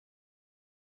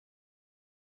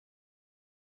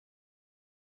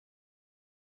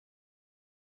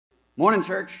Morning,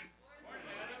 church.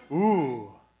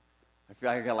 Ooh, I feel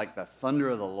like I got like the thunder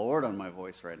of the Lord on my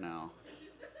voice right now.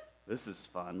 This is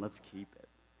fun. Let's keep it.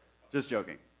 Just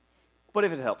joking. But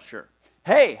if it helps, sure.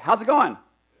 Hey, how's it going?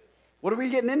 What are we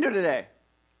getting into today?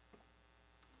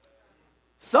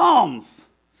 Psalms.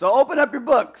 So open up your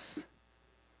books.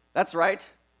 That's right.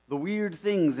 The weird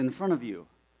things in front of you.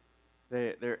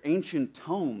 They're ancient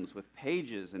tomes with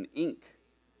pages and ink.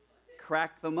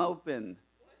 Crack them open.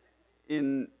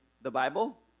 In the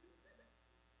Bible?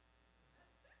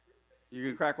 You're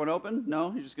going to crack one open?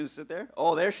 No? You're just going to sit there?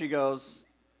 Oh, there she goes.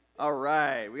 All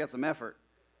right. We got some effort.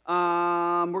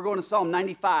 We're going to Psalm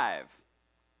 95.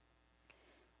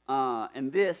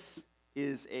 And this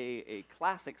is a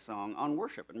classic song on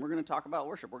worship. And we're going to talk about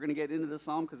worship. We're going to get into this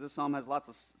psalm because this psalm has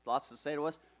lots to say to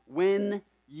us. When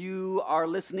you are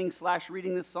listening /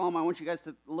 reading this psalm, I want you guys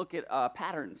to look at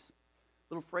patterns,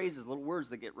 little phrases, little words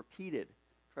that get repeated.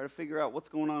 Try to figure out what's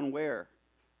going on where.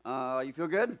 You feel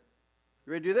good?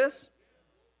 You ready to do this?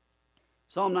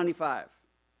 Psalm 95.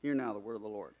 Hear now the word of the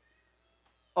Lord.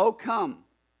 O come,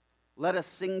 let us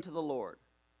sing to the Lord.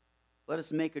 Let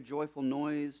us make a joyful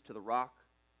noise to the rock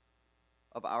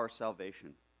of our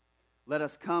salvation. Let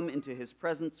us come into his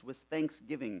presence with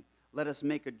thanksgiving. Let us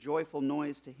make a joyful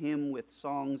noise to him with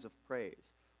songs of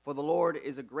praise. For the Lord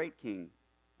is a great king,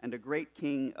 and a great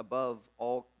king above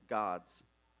all gods.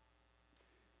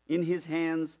 In his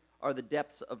hands are the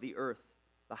depths of the earth.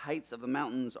 The heights of the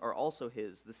mountains are also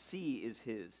his. The sea is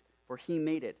his, for he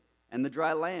made it, and the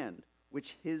dry land,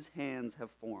 which his hands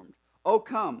have formed. O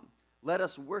come, let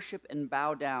us worship and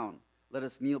bow down. Let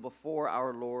us kneel before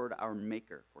our Lord, our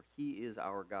Maker, for he is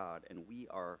our God, and we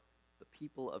are the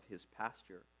people of his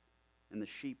pasture and the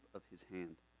sheep of his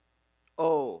hand.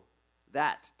 Oh,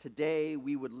 that today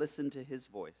we would listen to his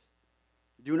voice.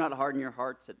 Do not harden your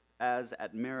hearts as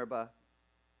at Meribah,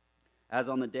 as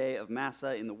on the day of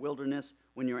Massah in the wilderness,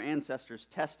 when your ancestors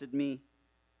tested me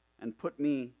and put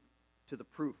me to the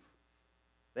proof.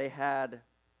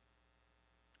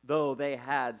 Though they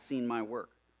had seen my work.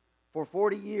 For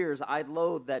 40 years I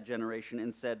loathed that generation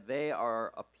and said, they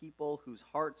are a people whose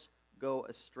hearts go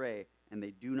astray, and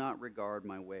they do not regard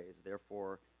my ways.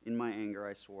 Therefore, in my anger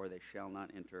I swore, they shall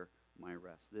not enter my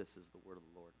rest. This is the word of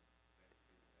the Lord.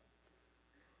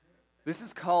 This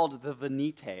is called the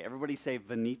Venite. Everybody say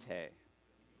Venite.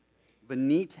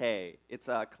 Venite. It's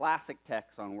a classic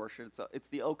text on worship. It's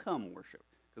the O Come worship,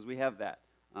 because we have that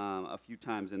a few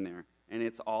times in there. And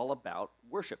it's all about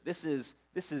worship. This is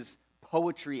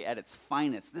poetry at its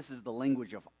finest. This is the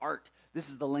language of art. This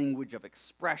is the language of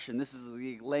expression. This is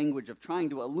the language of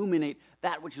trying to illuminate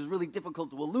that which is really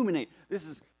difficult to illuminate.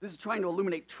 This is trying to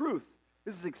illuminate truth.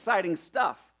 This is exciting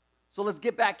stuff. So let's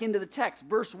get back into the text.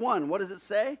 Verse 1, what does it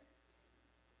say?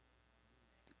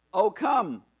 O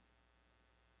come.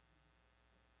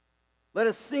 Let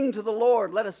us sing to the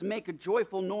Lord. Let us make a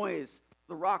joyful noise,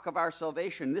 the rock of our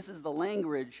salvation. This is the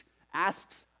language,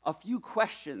 asks a few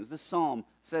questions. This psalm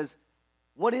says,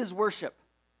 what is worship?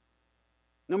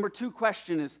 Number 2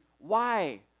 question is,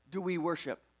 why do we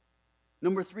worship?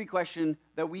 Number 3 question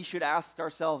that we should ask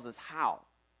ourselves is how?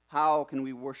 How can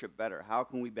we worship better? How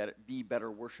can we be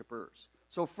better worshipers?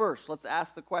 So first, let's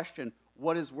ask the question,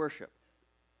 what is worship?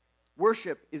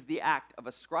 Worship is the act of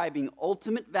ascribing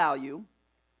ultimate value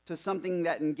to something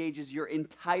that engages your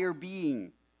entire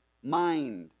being,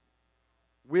 mind,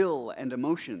 will, and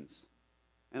emotions.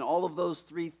 And all of those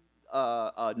 3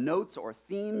 notes or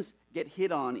themes get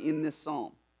hit on in this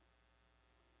psalm.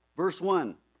 Verse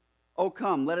 1, O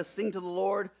come, let us sing to the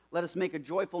Lord. Let us make a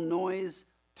joyful noise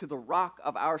to the rock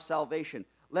of our salvation.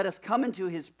 Let us come into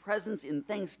his presence in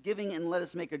thanksgiving, and let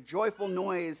us make a joyful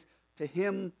noise to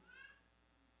him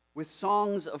with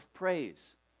songs of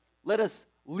praise. Let us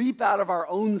leap out of our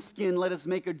own skin. Let us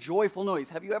make a joyful noise.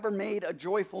 Have you ever made a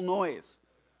joyful noise?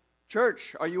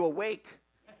 Church, are you awake?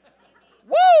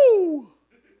 Woo!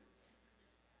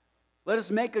 Let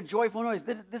us make a joyful noise.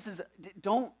 This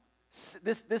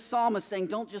psalm is saying,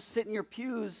 don't just sit in your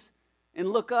pews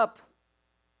and look up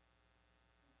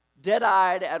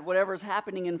dead-eyed at whatever's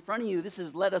happening in front of you. This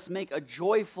is let us make a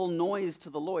joyful noise to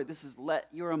the Lord. This is let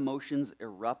your emotions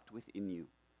erupt within you.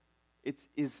 It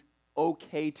is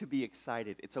okay to be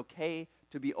excited. It's okay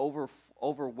to be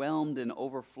overwhelmed and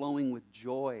overflowing with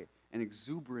joy and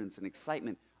exuberance and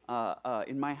excitement.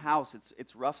 In my house,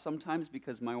 it's rough sometimes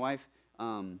because my wife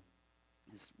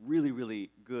is really, really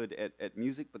good at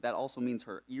music, but that also means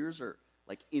her ears are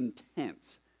like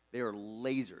intense. They are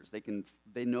lasers.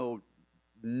 They know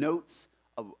notes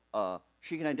of.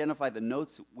 She can identify the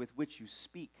notes with which you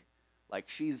speak. Like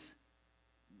she's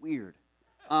weird.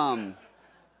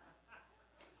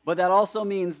 But that also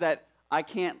means that I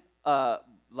can't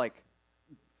like,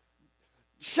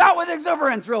 shout with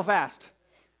exuberance real fast.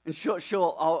 And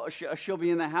she'll be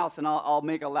in the house, and I'll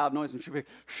make a loud noise, and she'll be,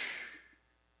 shh.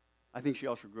 I think she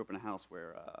also grew up in a house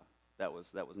where that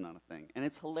was not a thing. And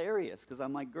it's hilarious, because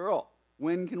I'm like, girl,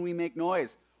 when can we make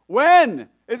noise? When?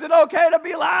 Is it okay to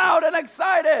be loud and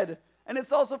excited? And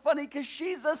it's also funny, because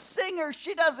she's a singer.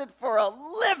 She does it for a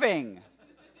living.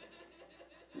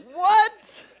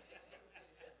 What?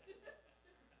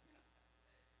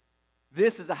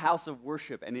 This is a house of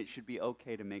worship, and it should be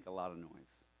okay to make a lot of noise.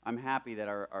 I'm happy that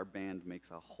our band makes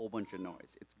a whole bunch of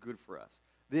noise. It's good for us.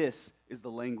 This is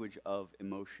the language of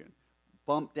emotion.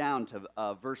 Bump down to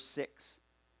verse 6.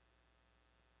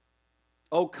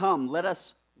 Oh, come, let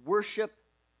us worship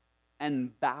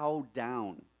and bow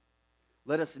down.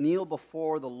 Let us kneel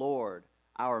before the Lord,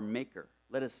 our Maker.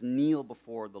 Let us kneel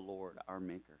before the Lord, our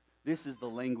Maker. This is the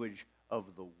language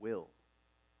of the will.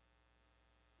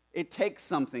 It takes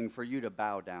something for you to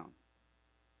bow down.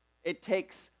 It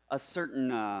takes a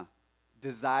certain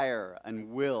desire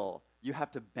and will. You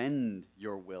have to bend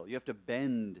your will. You have to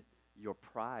bend your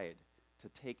pride to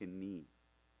take a knee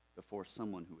before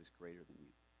someone who is greater than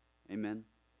you. Amen?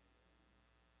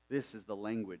 This is the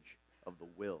language of the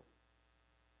will.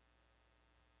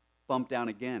 Bump down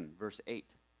again, verse 8.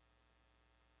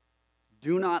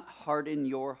 Do not harden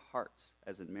your hearts,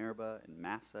 as in Meribah and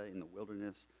Massah in the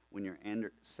wilderness, when your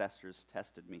ancestors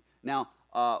tested me. Now,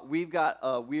 we've got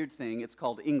a weird thing. It's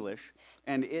called English,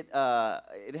 and it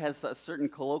has certain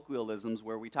colloquialisms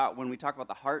where when we talk about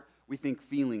the heart, we think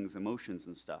feelings, emotions,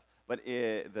 and stuff. But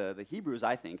the Hebrews,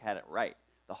 I think, had it right.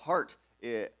 The heart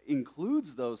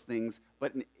includes those things,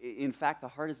 but in fact, the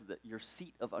heart is your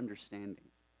seat of understanding.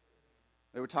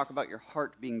 They would talk about your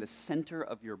heart being the center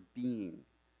of your being.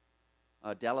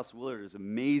 Dallas Willard is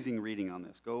amazing reading on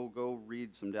this. Go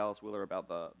read some Dallas Willard about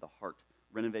the heart.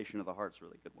 Renovation of the Heart is a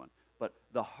really good one. But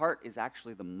the heart is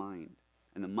actually the mind,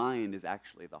 and the mind is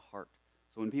actually the heart.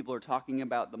 So when people are talking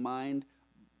about the mind,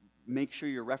 make sure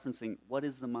you're referencing, what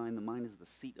is the mind? The mind is the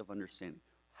seat of understanding.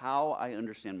 How I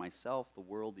understand myself, the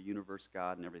world, the universe,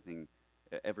 God, and everything,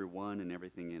 everyone, and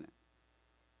everything in it.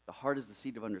 The heart is the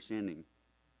seat of understanding.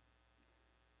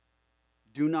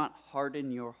 Do not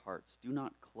harden your hearts. Do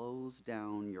not close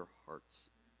down your hearts.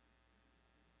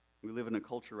 We live in a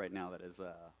culture right now that is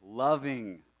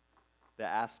loving the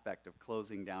aspect of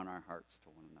closing down our hearts to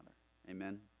one another.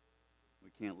 Amen?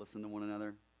 We can't listen to one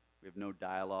another. We have no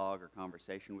dialogue or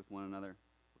conversation with one another.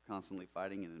 We're constantly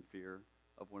fighting and in fear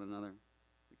of one another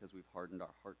because we've hardened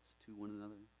our hearts to one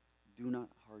another. Do not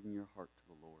harden your heart to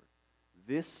the Lord.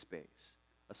 This space,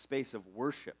 a space of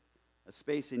worship, a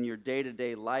space in your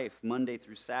day-to-day life, Monday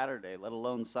through Saturday, let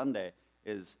alone Sunday,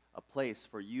 is a place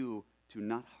for you to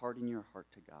not harden your heart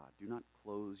to God. Do not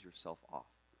close yourself off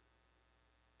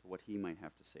to what He might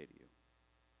have to say to you.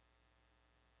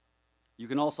 You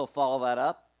can also follow that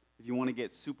up if you want to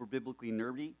get super biblically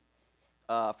nerdy.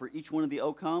 For each one of the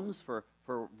O comes, for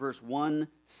verse 1,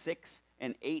 6,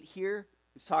 and 8 here,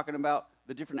 it's talking about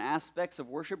the different aspects of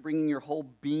worship, bringing your whole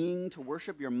being to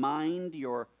worship, your mind,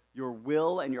 your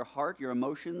will and your heart, your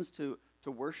emotions to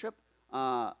worship.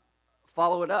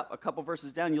 Follow it up. A couple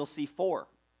verses down, you'll see 4.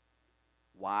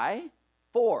 Why?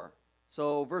 4.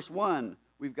 So verse 1,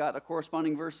 we've got a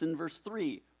corresponding verse in verse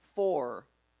 3. 4.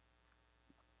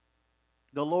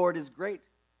 The Lord is great.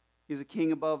 He's a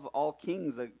king above all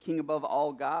kings, a king above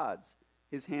all gods.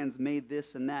 His hands made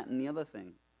this and that and the other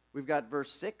thing. We've got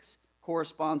verse 6,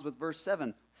 corresponds with verse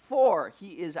 7. For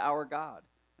He is our God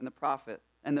and the prophet,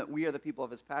 and that we are the people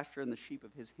of His pasture and the sheep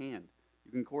of His hand.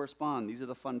 You can correspond. These are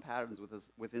the fun patterns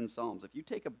within Psalms. If you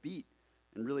take a beat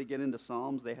and really get into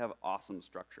Psalms, they have awesome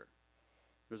structure.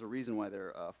 There's a reason why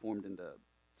they're formed into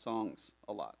songs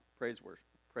a lot, praise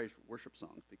worship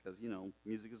songs, because,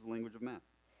 music is the language of math.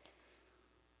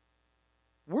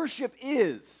 Worship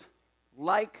is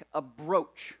like a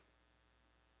brooch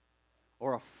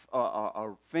or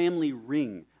a family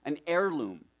ring, an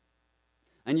heirloom.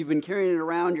 And you've been carrying it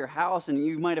around your house, and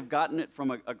you might have gotten it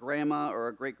from a grandma or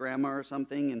a great-grandma or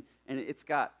something, and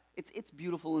it's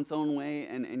beautiful in its own way,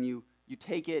 and you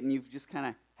take it, and you've just kind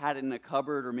of had it in a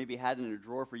cupboard or maybe had it in a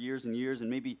drawer for years and years, and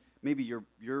maybe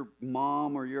your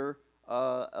mom or your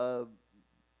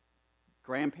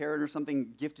grandparent or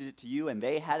something gifted it to you, and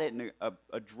they had it in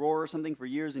a drawer or something for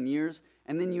years and years,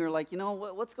 and then you're like,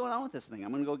 what's going on with this thing?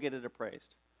 I'm going to go get it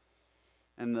appraised.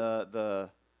 And the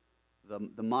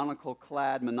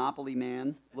monocle-clad Monopoly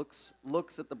man looks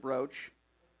at the brooch,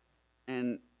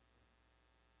 and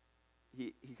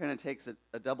he kind of takes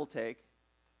a double take,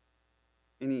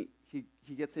 and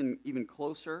he gets in even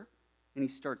closer, and he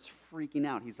starts freaking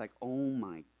out. He's like, oh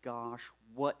my gosh,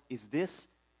 what is this?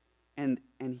 and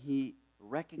he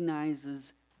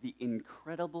recognizes the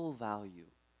incredible value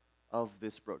of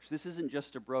this brooch. This isn't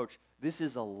just a brooch. This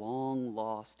is a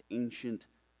long-lost, ancient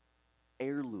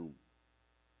heirloom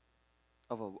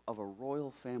of a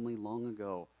royal family long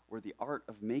ago, where the art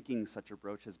of making such a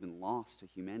brooch has been lost to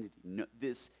humanity. No,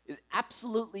 this is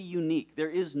absolutely unique. There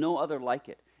is no other like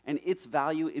it, and its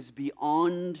value is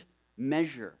beyond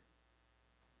measure.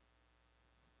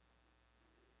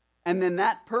 And then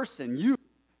that person, you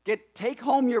take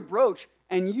home your brooch,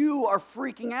 and you are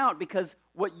freaking out because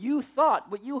what you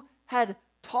had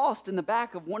tossed in the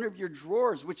back of one of your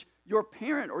drawers, which your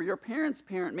parent or your parent's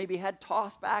parent maybe had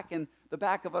tossed back in the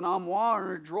back of an armoire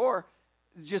or a drawer,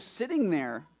 just sitting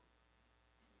there,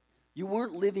 you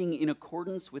weren't living in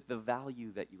accordance with the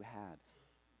value that you had.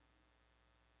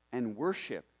 And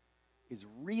worship is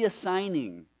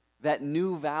reassigning that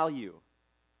new value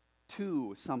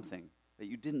to something that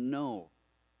you didn't know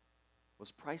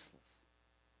was priceless.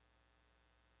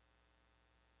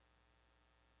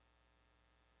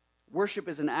 Worship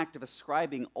is an act of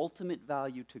ascribing ultimate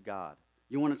value to God.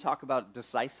 You want to talk about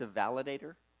decisive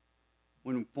validator?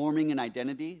 When forming an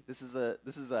identity, this is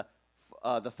the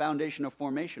foundation of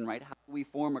formation, right? How do we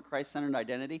form a Christ-centered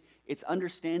identity? It's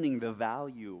understanding the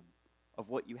value of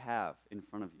what you have in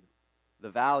front of you,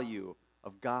 the value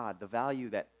of God, the value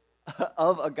that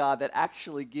of a God that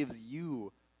actually gives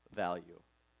you value.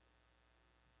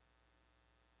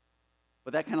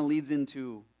 But that kind of leads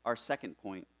into our second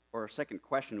point, or our second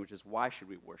question, which is, why should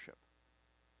we worship?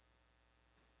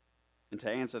 And to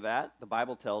answer that, the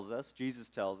Bible tells us, Jesus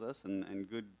tells us, and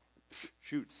good,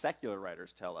 secular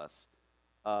writers tell us,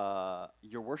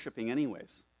 you're worshiping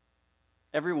anyways.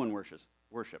 Everyone worships.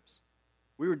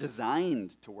 We were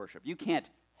designed to worship. You can't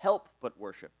help but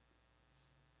worship.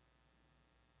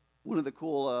 One of the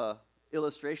cool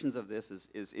illustrations of this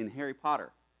is in Harry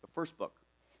Potter, the first book.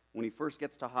 When he first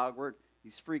gets to Hogwarts,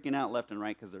 he's freaking out left and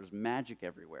right because there's magic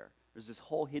everywhere. There's this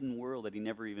whole hidden world that he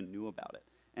never even knew about it.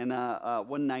 And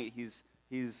one night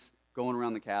he's going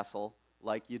around the castle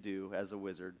like you do as a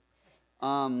wizard,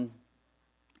 and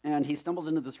he stumbles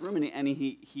into this room and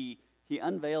he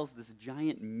unveils this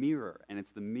giant mirror, and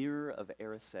it's the mirror of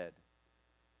Erised.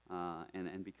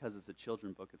 And because it's a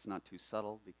children's book, it's not too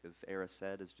subtle, because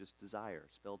Erised is just desire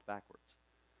spelled backwards.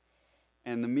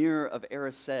 And the mirror of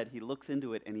Erised, he looks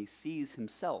into it and he sees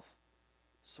himself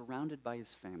surrounded by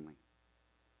his family.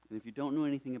 And if you don't know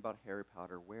anything about Harry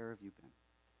Potter, where have you been?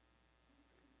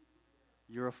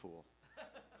 You're a fool.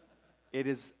 It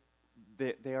is,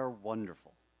 they are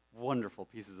wonderful, wonderful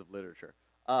pieces of literature.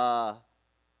 But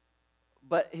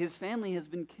his family has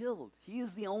been killed. He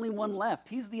is the only one left.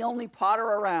 He's the only Potter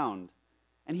around.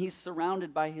 And he's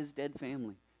surrounded by his dead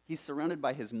family. He's surrounded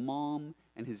by his mom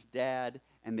and his dad,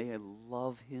 and they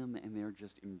love him, and they're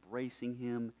just embracing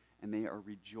him, and they are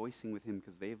rejoicing with him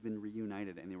because they have been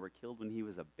reunited, and they were killed when he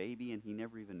was a baby, and he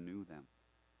never even knew them.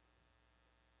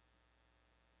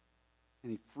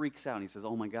 And he freaks out, and he says,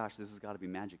 oh my gosh, this has got to be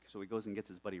magic. So he goes and gets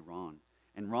his buddy Ron.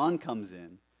 And Ron comes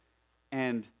in,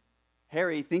 and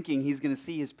Harry, thinking he's going to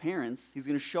see his parents, he's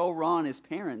going to show Ron his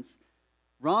parents.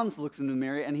 Ron looks into the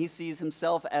mirror, and he sees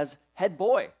himself as head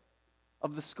boy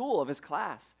of the school, of his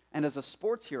class, and as a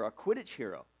sports hero, a Quidditch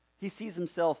hero. He sees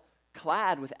himself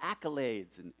clad with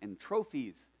accolades and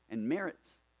trophies and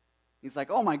merits. He's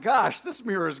like, oh my gosh, this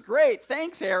mirror is great.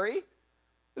 Thanks, Harry.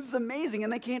 This is amazing.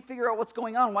 And they can't figure out what's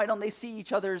going on. Why don't they see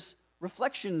each other's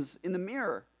reflections in the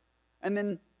mirror? And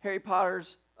then Harry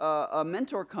Potter's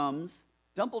mentor comes,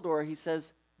 Dumbledore. He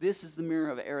says, this is the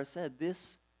mirror of Erised.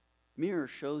 This mirror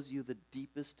shows you the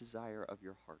deepest desire of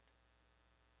your heart.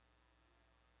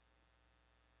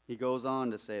 He goes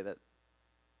on to say that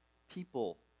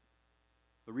people,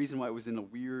 the reason why it was in a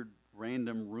weird,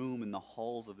 random room in the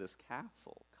halls of this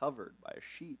castle, covered by a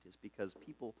sheet, is because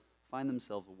people find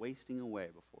themselves wasting away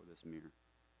before this mirror.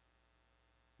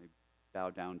 They bow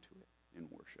down to it in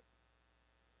worship.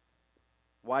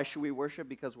 Why should we worship?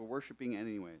 Because we're worshiping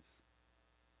anyways.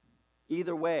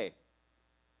 Either way,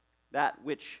 that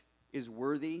which is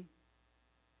worthy,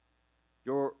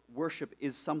 your worship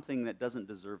is something that doesn't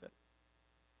deserve it.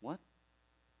 What?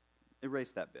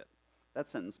 Erase that bit. That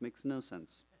sentence makes no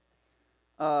sense.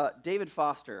 David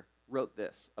Foster wrote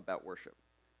this about worship.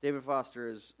 David Foster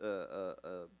is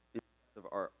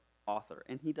our author,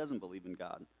 and he doesn't believe in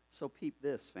God. So peep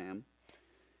this, fam.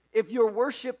 If you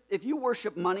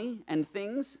worship money and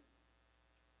things,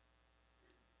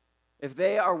 if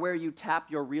they are where you tap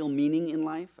your real meaning in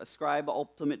life, ascribe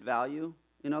ultimate value,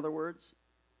 in other words,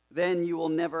 then you will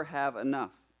never have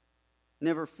enough.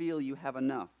 Never feel you have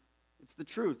enough. It's the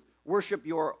truth. Worship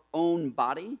your own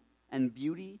body and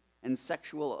beauty and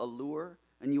sexual allure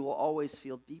and you will always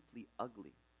feel deeply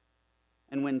ugly.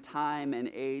 And when time and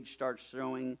age start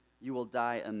showing, you will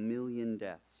die a million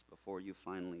deaths before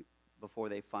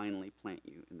they finally plant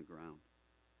you in the ground.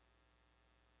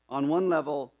 On one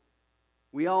level,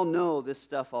 we all know this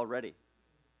stuff already.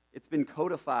 It's been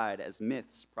codified as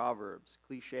myths, proverbs,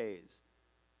 cliches,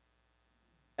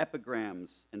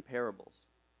 epigrams, and parables,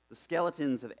 the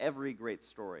skeletons of every great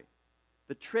story.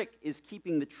 The trick is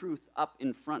keeping the truth up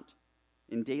in front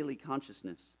in daily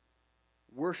consciousness.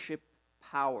 Worship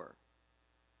power.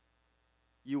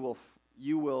 You will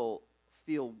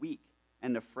feel weak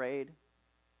and afraid,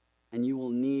 and you will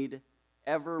need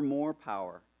ever more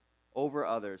power over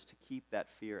others to keep that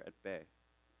fear at bay.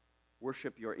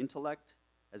 Worship your intellect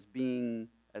as being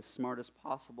as smart as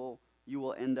possible. You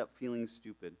will end up feeling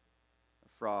stupid, a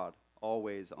fraud,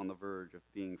 always on the verge of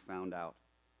being found out,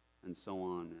 and so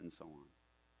on and so on.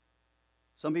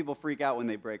 Some people freak out when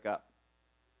they break up.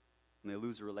 When they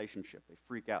lose a relationship, they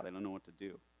freak out. They don't know what to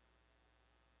do.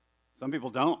 Some people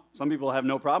don't. Some people have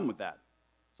no problem with that.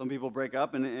 Some people break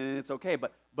up and it's okay,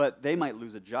 but they might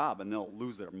lose a job and they'll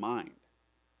lose their mind.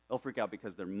 They'll freak out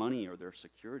because their money or their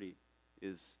security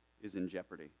is in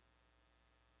jeopardy.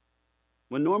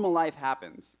 When normal life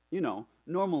happens,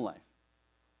 normal life,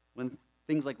 when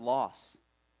things like loss,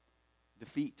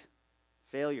 defeat,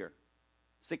 failure,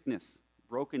 sickness,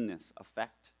 brokenness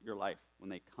affect your life, when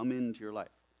they come into your life,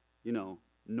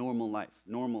 normal life,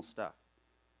 normal stuff.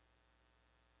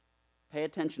 Pay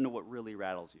attention to what really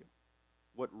rattles you,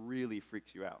 what really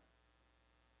freaks you out.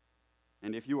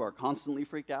 And if you are constantly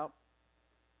freaked out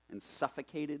and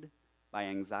suffocated by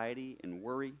anxiety and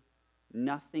worry,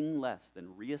 nothing less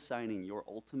than reassigning your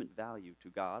ultimate value to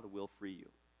God will free you.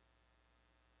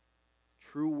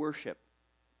 True worship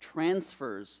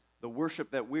transfers the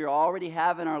worship that we already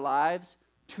have in our lives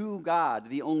to God,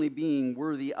 the only being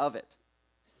worthy of it.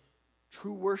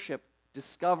 True worship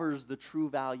discovers the true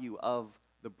value of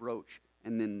the brooch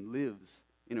and then lives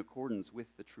in accordance with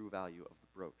the true value of the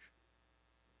brooch.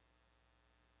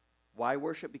 Why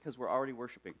worship? Because we're already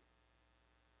worshiping.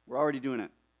 We're already doing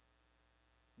it.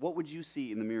 What would you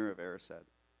see in the mirror of Erised?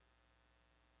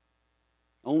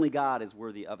 Only God is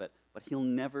worthy of it, but he'll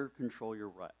never control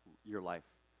your life.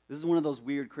 This is one of those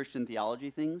weird Christian theology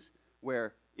things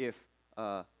where if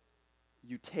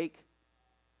you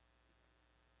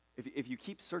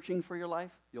keep searching for your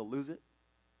life, you'll lose it.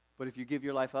 But if you give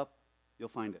your life up, you'll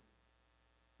find it.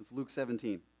 It's Luke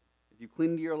 17. If you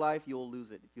cling to your life, you will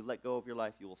lose it. If you let go of your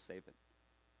life, you will save it.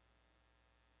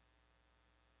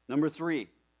 Number 3,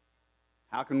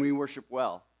 how can we worship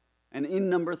well? And in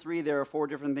number 3, there are 4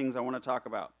 different things I want to talk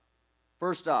about.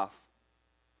 First off,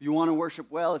 if you want to worship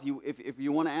well, if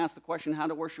you want to ask the question how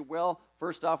to worship well,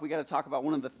 first off, we got to talk about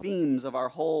one of the themes of our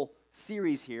whole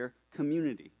series here,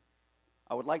 community.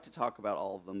 I would like to talk about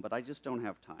all of them, but I just don't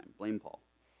have time. Blame Paul.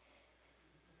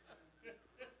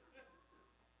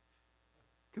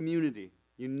 Community.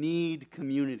 You need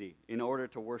community in order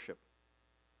to worship.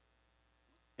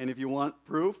 And if you want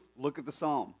proof, look at the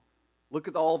psalm. Look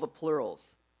at all the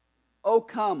plurals. Oh,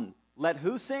 come, let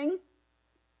who sing?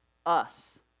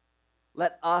 Us.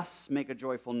 Let us make a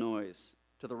joyful noise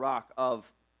to the rock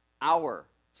of our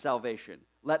salvation.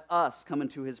 Let us come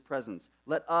into his presence.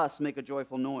 Let us make a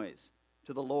joyful noise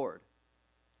to the Lord.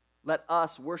 Let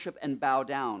us worship and bow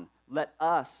down. Let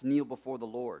us kneel before the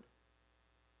Lord.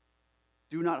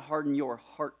 Do not harden your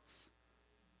hearts.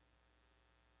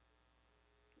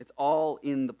 It's all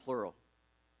in the plural.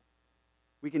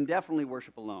 We can definitely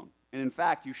worship alone. And in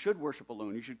fact, you should worship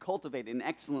alone. You should cultivate an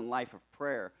excellent life of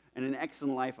prayer and an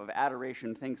excellent life of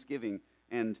adoration, thanksgiving,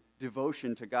 and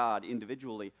devotion to God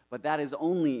individually. But that is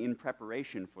only in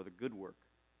preparation for the good work,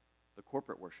 the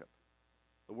corporate worship,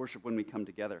 the worship when we come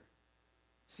together.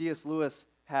 C.S. Lewis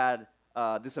had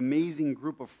this amazing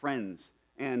group of friends,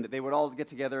 and they would all get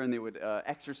together and they would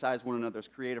exercise one another's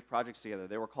creative projects together.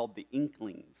 They were called the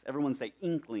Inklings. Everyone say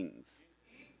Inklings.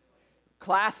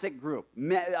 Classic group.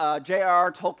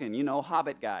 J.R.R. Tolkien,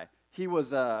 Hobbit guy. He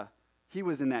was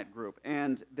in that group.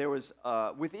 And there was,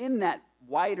 within that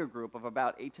wider group of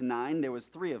about 8 to 9, there was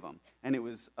 3 of them. And it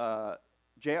was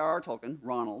J.R.R. Tolkien,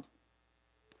 Ronald.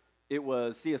 It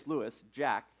was C.S. Lewis,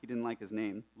 Jack. He didn't like his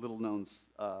name. Little known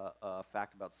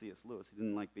fact about C.S. Lewis. He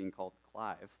didn't like being called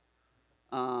Clive.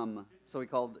 So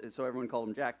everyone called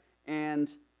him Jack. And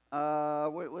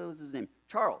what was his name?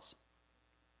 Charles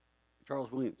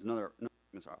Williams, another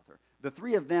famous author. The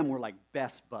 3 of them were like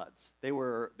best buds. They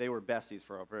were besties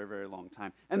for a very, very long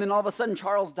time. And then all of a sudden,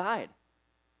 Charles died.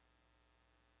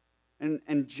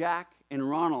 And Jack and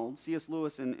Ronald, C.S.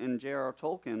 Lewis and J.R.R.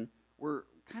 Tolkien were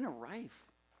kind of rife.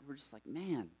 We were just like,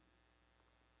 man,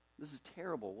 this is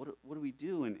terrible. What do we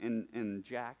do? And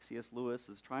Jack, C.S. Lewis,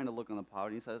 is trying to look on the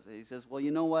pot, and he says, well,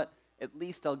 you know what? At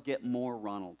least I'll get more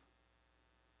Ronald.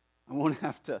 I won't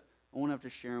have to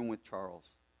share him with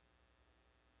Charles.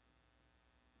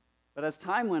 But as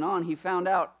time went on, he found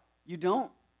out he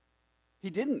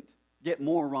didn't get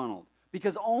more Ronald,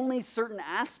 because only certain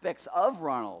aspects of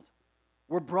Ronald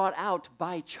were brought out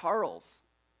by Charles.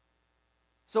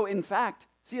 So in fact,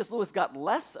 C.S. Lewis got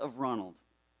less of Ronald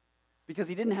because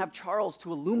he didn't have Charles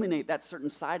to illuminate that certain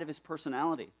side of his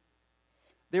personality.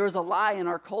 There is a lie in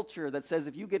our culture that says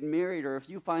if you get married or if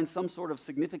you find some sort of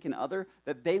significant other,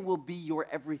 that they will be your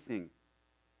everything.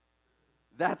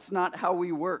 That's not how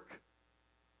we work.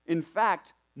 In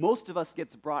fact, most of us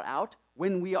gets brought out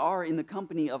when we are in the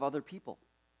company of other people.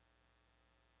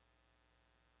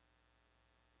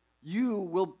 You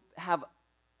will have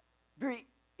very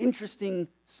interesting,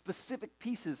 specific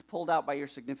pieces pulled out by your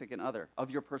significant other of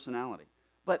your personality.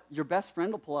 But your best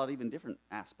friend will pull out even different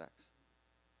aspects.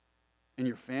 And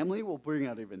your family will bring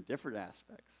out even different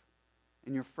aspects.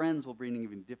 And your friends will bring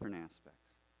even different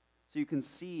aspects. So you can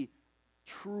see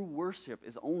true worship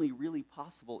is only really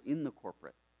possible in the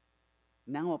corporate.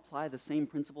 Now apply the same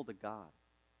principle to God.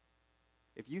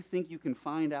 If you think you can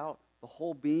find out the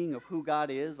whole being of who God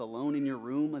is alone in your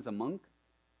room as a monk,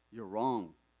 you're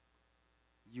wrong.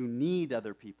 You need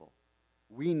other people.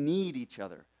 We need each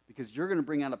other because you're going to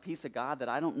bring out a piece of God that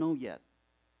I don't know yet.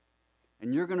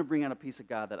 And you're going to bring out a piece of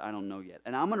God that I don't know yet.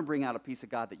 And I'm going to bring out a piece of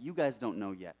God that you guys don't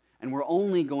know yet. And we're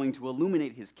only going to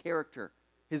illuminate his character,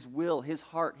 his will, his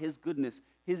heart, his goodness,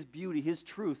 his beauty, his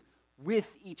truth with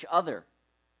each other.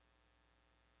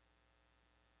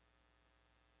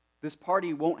 This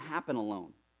party won't happen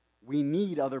alone. We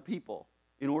need other people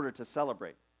in order to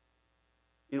celebrate,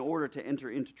 in order to enter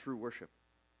into true worship.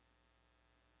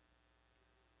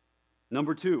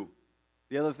 Number 2,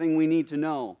 the other thing we need to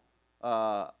know,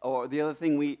 or the other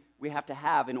thing we have to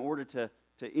have in order to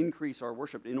increase our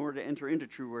worship, in order to enter into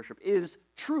true worship, is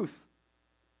truth.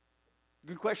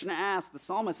 Good question to ask. The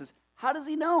psalmist is, how does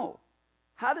he know?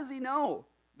 How does he know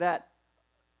that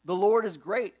the Lord is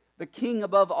great, the King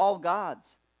above all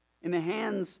gods? In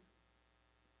his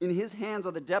hands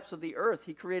are the depths of the earth.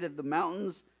 He created the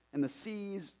mountains and the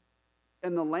seas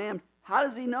and the land. How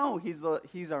does he know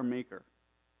he's our maker?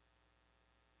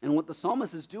 And what the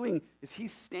psalmist is doing is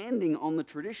he's standing on the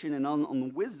tradition and on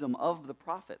the wisdom of the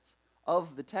prophets,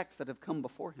 of the texts that have come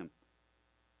before him.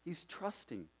 He's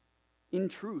trusting in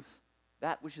truth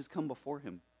that which has come before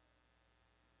him,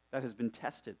 that has been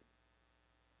tested.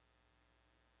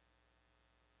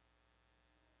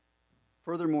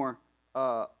 Furthermore,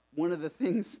 one of the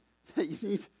things that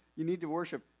you need to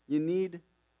worship, you need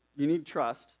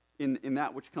trust in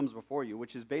that which comes before you,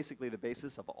 which is basically the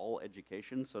basis of all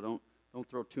education. So don't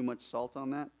throw too much salt on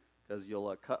that, because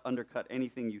you'll undercut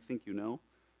anything you think you know,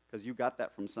 because you got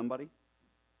that from somebody.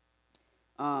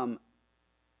 And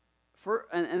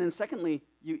then secondly,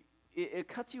 it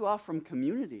cuts you off from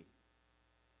community.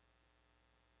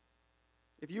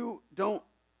 If you don't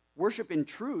worship in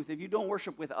truth, if you don't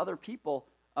worship with other people,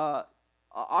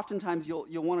 oftentimes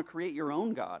you'll want to create your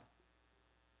own God.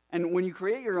 And when you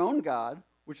create your own God,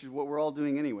 which is what we're all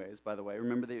doing anyways, by the way,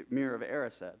 remember the mirror of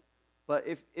Erised. But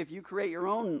if you create your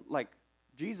own, like,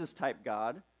 Jesus-type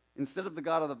God, instead of the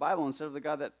God of the Bible, instead of the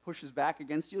God that pushes back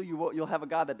against you, you'll have a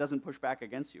God that doesn't push back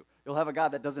against you. You'll have a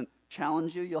God that doesn't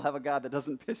challenge you. You'll have a God that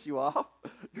doesn't piss you off.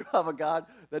 You'll have a God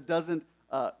that doesn't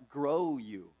grow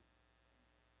you.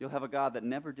 You'll have a God that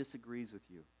never disagrees with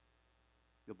you.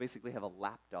 You'll basically have a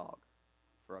lapdog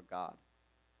for a God.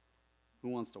 Who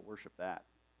wants to worship that?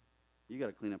 You got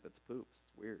to clean up its poops.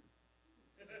 It's weird.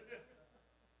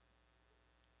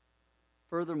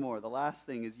 Furthermore, the last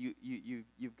thing is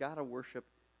you've got to worship.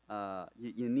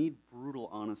 You need brutal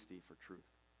honesty for truth.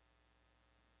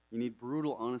 You need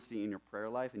brutal honesty in your prayer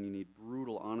life, and you need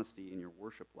brutal honesty in your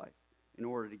worship life. In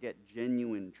order to get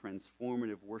genuine,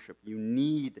 transformative worship, you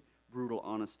need brutal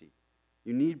honesty.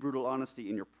 You need brutal honesty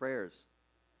in your prayers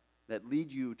that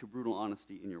lead you to brutal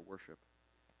honesty in your worship.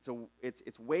 So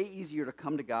it's way easier to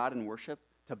come to God and worship,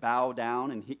 to bow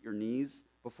down and hit your knees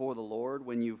before the Lord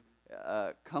when you've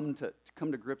come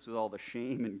to grips with all the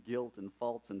shame and guilt and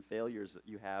faults and failures that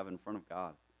you have in front of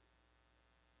God.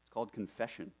 It's called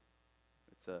confession.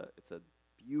 It's a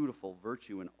beautiful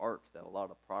virtue and art that a lot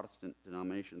of Protestant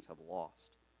denominations have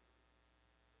lost.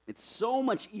 It's so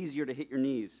much easier to hit your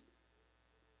knees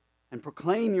and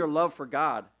proclaim your love for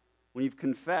God when you've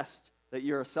confessed that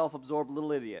you're a self-absorbed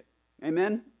little idiot.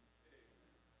 Amen?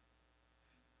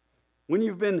 When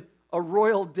you've been a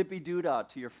royal dippy-doo-dah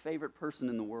to your favorite person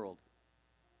in the world.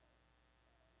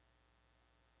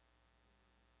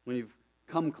 When you've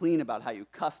come clean about how you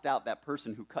cussed out that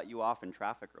person who cut you off in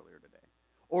traffic earlier today.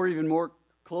 Or even more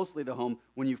closely to home,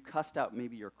 when you've cussed out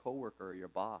maybe your coworker or your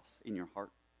boss in your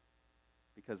heart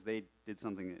because they did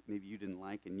something that maybe you didn't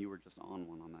like and you were just on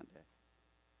one on that day.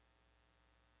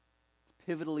 It's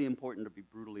pivotally important to be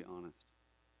brutally honest.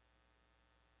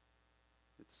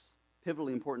 It's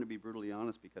pivotally important to be brutally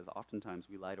honest because oftentimes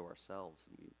we lie to ourselves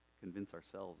and we convince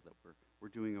ourselves that we're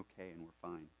doing okay and we're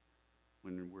fine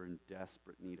when we're in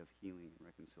desperate need of healing and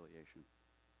reconciliation.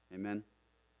 Amen?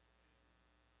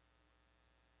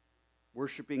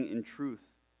 Worshiping in truth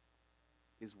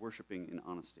is worshiping in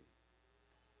honesty.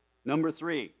 Number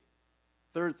 3,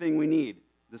 third thing we need,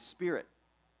 the Spirit.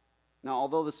 Now,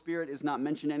 although the Spirit is not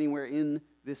mentioned anywhere in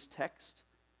this text,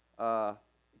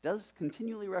 it does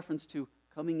continually reference to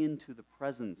coming into the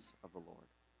presence of the Lord.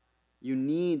 You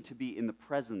need to be in the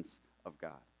presence of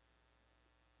God.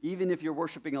 Even if you're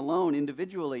worshiping alone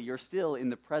individually, you're still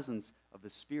in the presence of the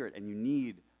Spirit, and you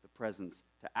need the presence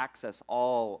to access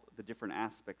all the different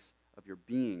aspects of your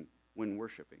being when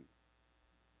worshiping.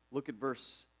 Look at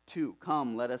verse 2.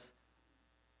 Come, let us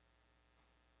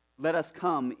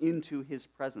come into his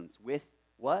presence with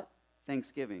what?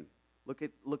 Thanksgiving. Look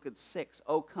at 6.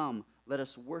 Oh, come, let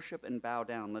us worship and bow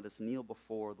down. Let us kneel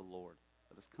before the Lord.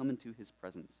 Let us come into his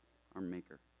presence, our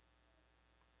Maker.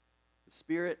 The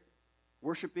Spirit,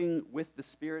 worshiping with the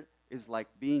Spirit is like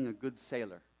being a good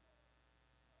sailor.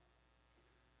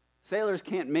 Sailors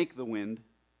can't make the wind,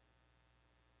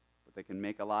 but they can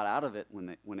make a lot out of it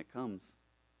when it comes.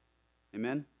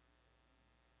 Amen?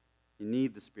 You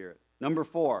need the Spirit. Number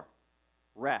 4,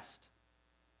 rest.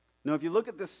 Now, if you look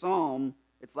at this psalm,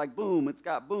 it's like boom, it's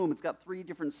got 3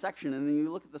 different sections, and then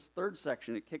you look at this third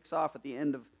section, it kicks off at the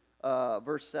end of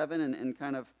verse 7 and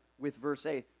kind of with verse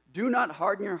 8. Do not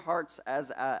harden your hearts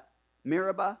as at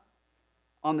Meribah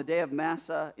on the day of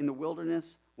Massah in the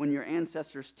wilderness, when your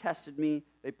ancestors tested me,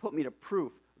 they put me to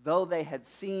proof, though they had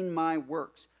seen my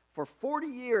works. For 40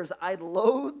 years I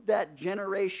loathed that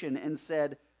generation and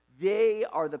said, they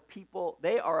are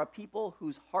a people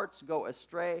whose hearts go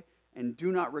astray and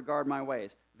do not regard my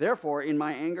ways. Therefore, in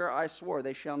my anger I swore,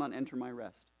 they shall not enter my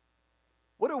rest.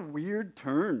 What a weird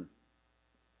turn.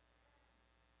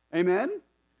 Amen?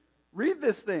 Read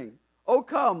this thing. Oh,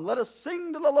 come, let us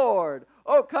sing to the Lord.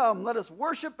 Oh, come, let us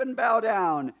worship and bow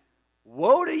down.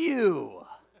 Woe to you.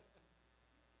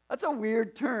 That's a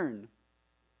weird turn.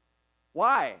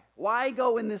 Why? Why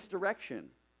go in this direction?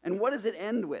 And what does it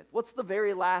end with? What's the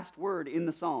very last word in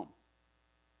the psalm?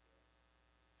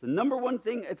 It's the number one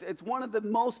thing. It's one of the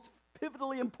most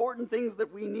pivotally important things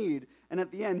that we need. And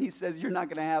at the end, he says, you're not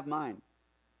going to have mine.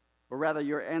 Or rather,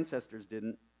 your ancestors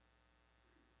didn't.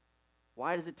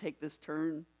 Why does it take this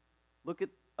turn? Look at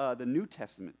the New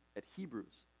Testament, at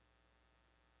Hebrews.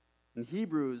 And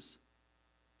Hebrews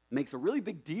makes a really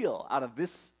big deal out of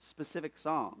this specific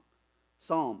psalm.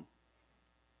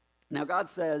 Now, God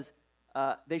says,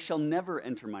 they shall never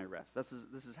enter my rest. This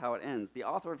is how it ends. The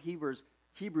author of Hebrews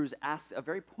asks a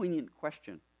very poignant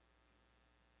question.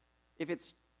 If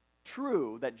it's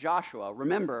true that Joshua,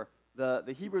 remember,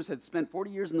 the Hebrews had spent 40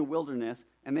 years in the wilderness,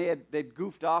 and they'd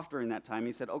goofed off during that time.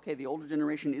 He said, okay, the older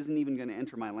generation isn't even going to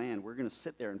enter my land. We're going to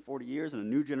sit there in 40 years, and a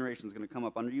new generation is going to come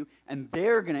up under you, and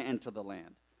they're going to enter the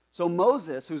land. So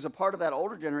Moses, who's a part of that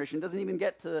older generation, doesn't even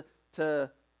get to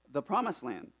the promised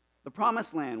land. The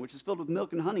promised land, which is filled with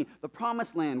milk and honey. The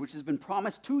promised land, which has been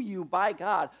promised to you by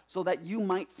God so that you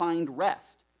might find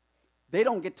rest. They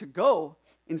don't get to go.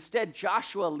 Instead,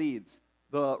 Joshua leads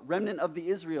the remnant of the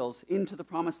Israels into the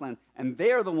promised land, and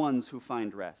they are the ones who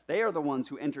find rest. They are the ones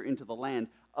who enter into the land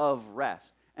of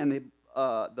rest. And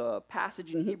the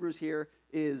passage in Hebrews here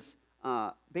is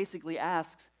basically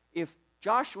asks, if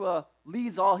Joshua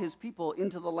leads all his people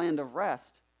into the land of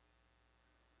rest,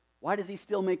 why does he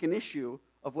still make an issue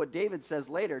of what David says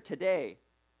later? Today,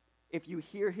 if you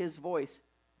hear his voice,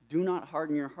 do not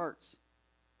harden your hearts.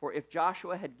 For if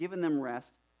Joshua had given them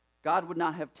rest, God would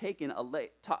not have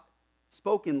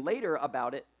spoken later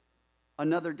about it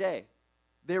another day.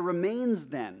 There remains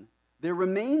then,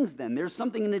 there's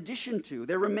something in addition to,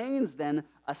 there remains then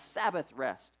a Sabbath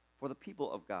rest for the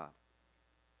people of God.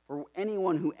 For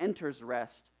anyone who enters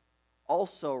rest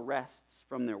also rests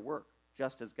from their work,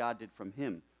 just as God did from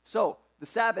him. So, the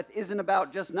Sabbath isn't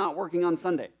about just not working on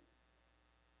Sunday.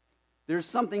 There's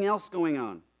something else going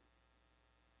on.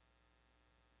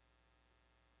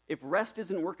 If rest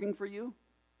isn't working for you,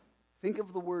 think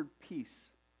of the word peace.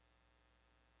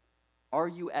 Are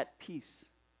you at peace?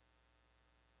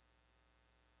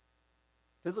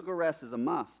 Physical rest is a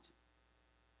must,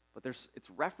 but it's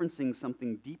referencing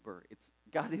something deeper.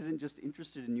 God isn't just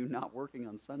interested in you not working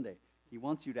on Sunday. He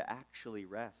wants you to actually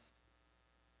rest.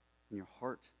 in your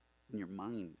heart, in your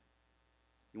mind.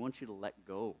 He wants you to let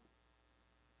go.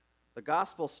 The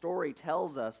gospel story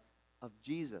tells us of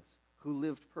Jesus, who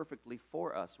lived perfectly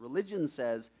for us. Religion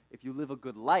says if you live a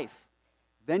good life,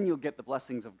 then you'll get the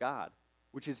blessings of God.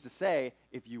 Which is to say,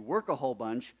 if you work a whole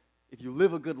bunch, if you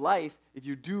live a good life, if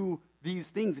you do these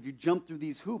things, if you jump through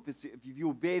these hoops, if you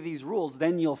obey these rules,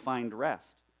 then you'll find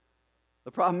rest.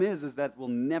 The problem is that will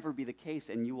never be the case,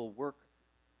 and you will work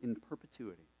in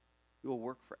perpetuity. You will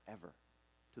work forever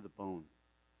to the bone.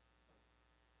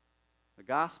 The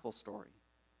gospel story,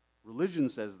 religion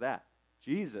says that.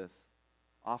 Jesus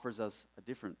offers us a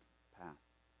different path.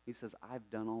 He says, I've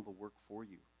done all the work for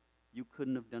you. You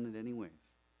couldn't have done it anyways.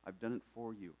 I've done it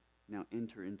for you. Now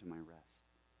enter into my rest.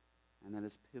 And that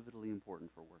is pivotally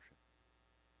important for worship.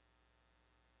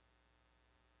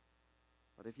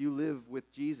 But if you live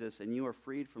with Jesus and you are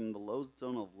freed from the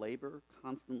lodestone of labor,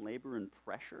 constant labor and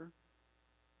pressure,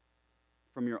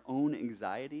 from your own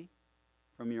anxiety,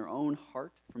 from your own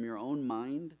heart, from your own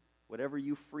mind, whatever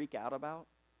you freak out about,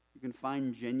 you can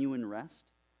find genuine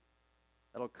rest.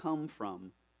 That'll come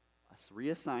from us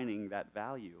reassigning that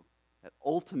value, that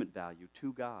ultimate value,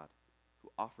 to God,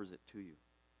 who offers it to you.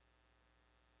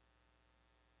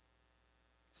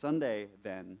 Sunday,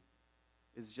 then,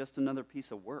 is just another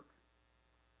piece of work.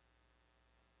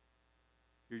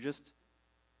 You're just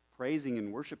praising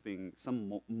and worshiping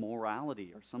some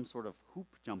morality or some sort of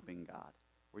hoop-jumping God,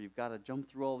 where you've got to jump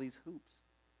through all these hoops.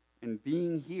 And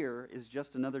being here is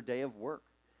just another day of work.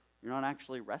 You're not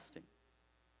actually resting.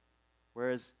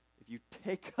 Whereas if you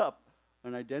take up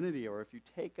an identity, or if you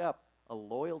take up a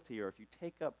loyalty, or if you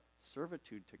take up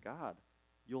servitude to God,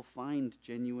 you'll find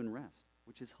genuine rest,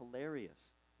 which is hilarious.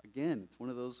 Again, it's one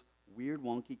of those weird,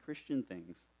 wonky Christian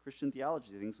things, Christian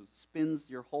theology things, that spins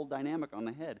your whole dynamic on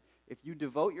the head. If you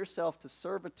devote yourself to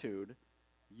servitude,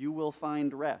 you will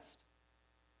find rest.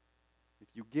 If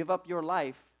you give up your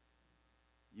life,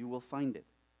 you will find it.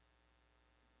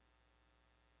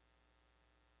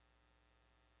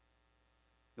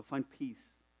 You'll find peace.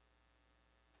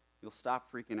 You'll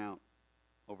stop freaking out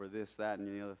over this, that, and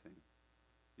the other thing.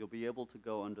 You'll be able to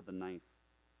go under the knife,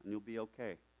 and you'll be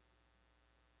okay.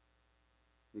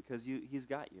 Because he's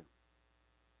got you.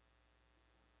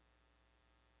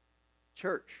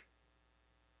 Church,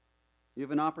 you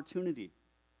have an opportunity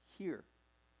here,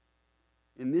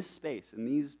 in this space, in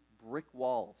these brick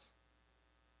walls,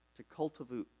 to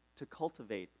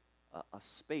cultivate a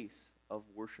space of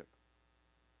worship.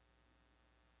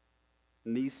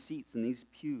 In these seats, in these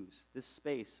pews, this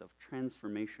space of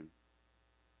transformation.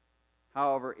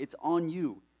 However, it's on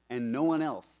you and no one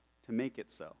else to make it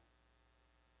so.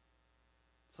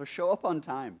 So show up on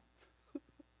time.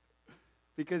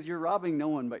 Because you're robbing no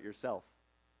one but yourself.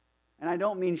 And I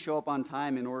don't mean show up on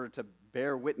time in order to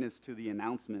bear witness to the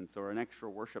announcements or an extra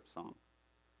worship song.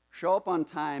 Show up on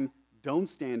time, don't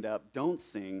stand up, don't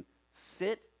sing,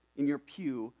 sit in your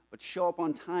pew, but show up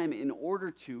on time in order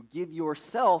to give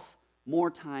yourself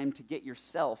more time to get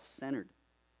yourself centered,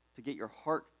 to get your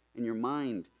heart and your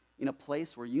mind in a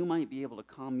place where you might be able to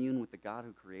commune with the God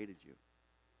who created you.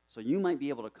 So you might be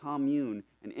able to commune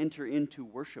and enter into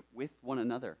worship with one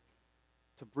another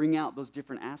to bring out those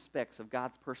different aspects of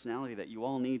God's personality that you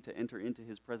all need to enter into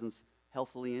his presence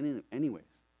healthily anyways.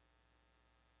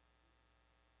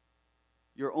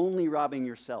 You're only robbing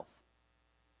yourself.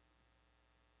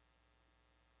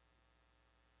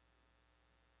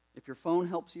 If your phone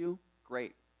helps you,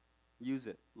 great. Use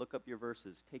it. Look up your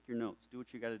verses. Take your notes. Do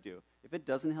what you got to do. If it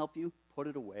doesn't help you, put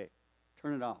it away.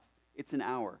 Turn it off. It's an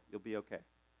hour. You'll be okay.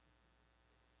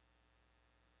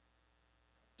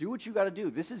 Do what you got to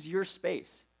do. This is your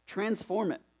space.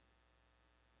 Transform it.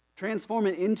 Transform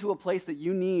it into a place that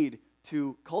you need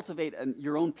to cultivate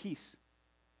your own peace.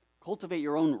 Cultivate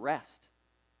your own rest.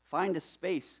 Find a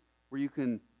space where you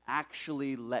can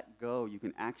actually let go. You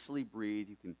can actually breathe.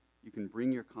 You can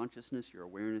bring your consciousness, your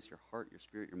awareness, your heart, your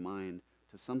spirit, your mind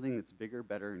to something that's bigger,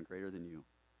 better, and greater than you,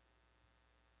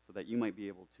 so that you might be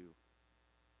able to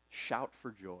shout for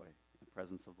joy in the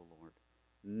presence of the Lord.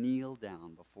 Kneel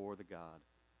down before the God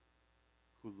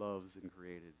who loves and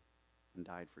created and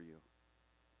died for you.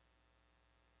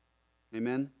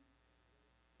 Amen?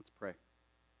 Let's pray.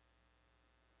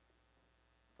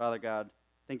 Father God,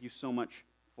 thank you so much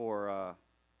for, I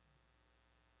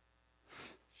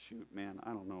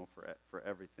don't know, for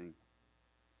everything.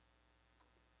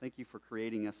 Thank you for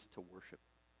creating us to worship.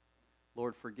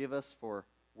 Lord, forgive us for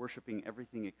worshiping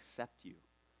everything except you.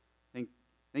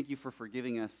 Thank you for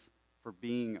forgiving us for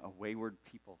being a wayward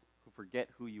people who forget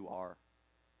who you are,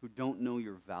 who don't know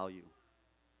your value.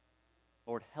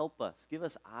 Lord, help us. Give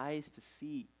us eyes to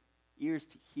see, ears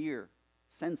to hear,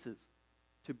 senses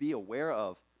to be aware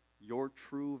of your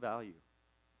true value.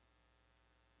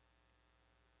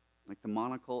 Like the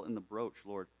monocle and the brooch,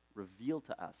 Lord, reveal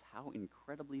to us how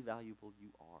incredibly valuable you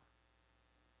are.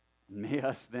 And may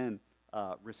us then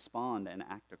respond and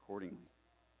act accordingly.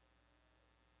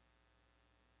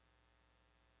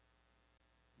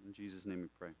 In Jesus' name we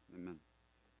pray. Amen.